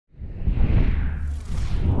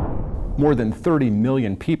More than 30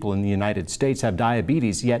 million people in the United States have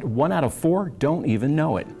diabetes, yet 1 out of 4 don't even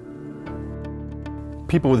know it.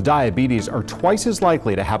 People with diabetes are twice as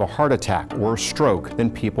likely to have a heart attack or a stroke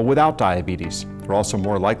than people without diabetes. They're also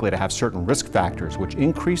more likely to have certain risk factors which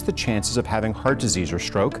increase the chances of having heart disease or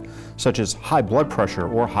stroke, such as high blood pressure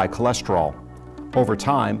or high cholesterol. Over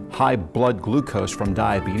time, high blood glucose from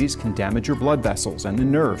diabetes can damage your blood vessels and the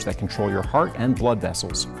nerves that control your heart and blood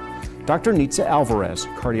vessels. Dr. Nitza Alvarez,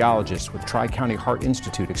 cardiologist with Tri-County Heart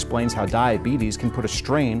Institute, explains how diabetes can put a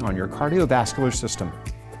strain on your cardiovascular system.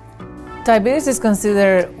 Diabetes is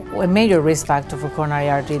considered a major risk factor for coronary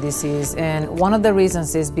artery disease, and one of the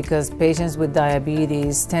reasons is because patients with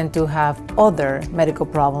diabetes tend to have other medical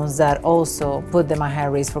problems that also put them at high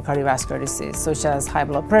risk for cardiovascular disease, such as high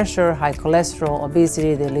blood pressure, high cholesterol,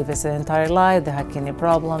 obesity, they live a sedentary life, they have kidney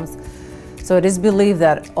problems. So it is believed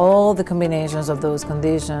that all the combinations of those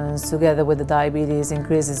conditions together with the diabetes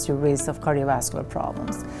increases your risk of cardiovascular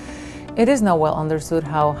problems. It is not well understood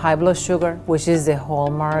how high blood sugar, which is the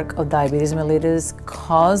hallmark of diabetes mellitus,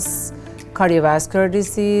 causes cardiovascular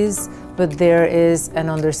disease, but there is an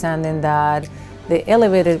understanding that the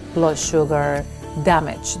elevated blood sugar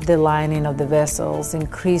damage the lining of the vessels,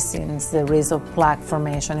 increasing the risk of plaque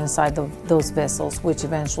formation inside those vessels, which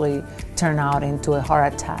eventually turn out into a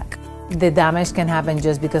heart attack. The damage can happen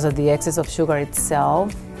just because of the excess of sugar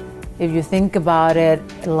itself. If you think about it,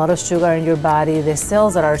 a lot of sugar in your body, the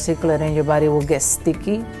cells that are circulating in your body will get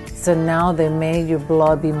sticky. So now they make your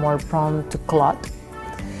blood be more prone to clot.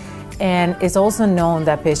 And it's also known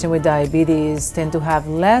that patients with diabetes tend to have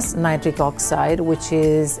less nitric oxide, which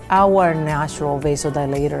is our natural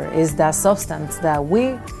vasodilator. It's that substance that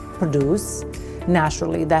we produce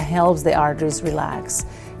naturally that helps the arteries relax.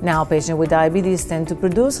 Now, patients with diabetes tend to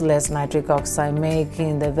produce less nitric oxide,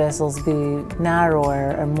 making the vessels be narrower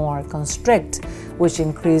and more constrict, which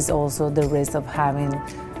increase also the risk of having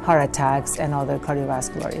heart attacks and other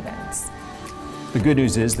cardiovascular events. The good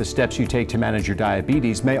news is the steps you take to manage your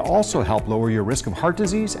diabetes may also help lower your risk of heart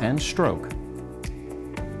disease and stroke.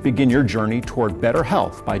 Begin your journey toward better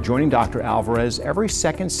health by joining Dr. Alvarez every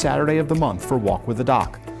second Saturday of the month for Walk with the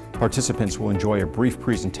Doc. Participants will enjoy a brief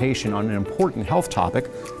presentation on an important health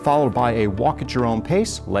topic, followed by a walk at your own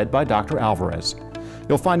pace led by Dr. Alvarez.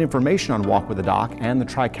 You'll find information on Walk with the Doc and the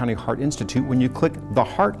Tri-County Heart Institute when you click the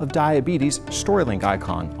Heart of Diabetes StoryLink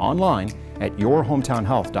icon online at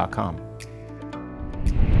yourhometownhealth.com.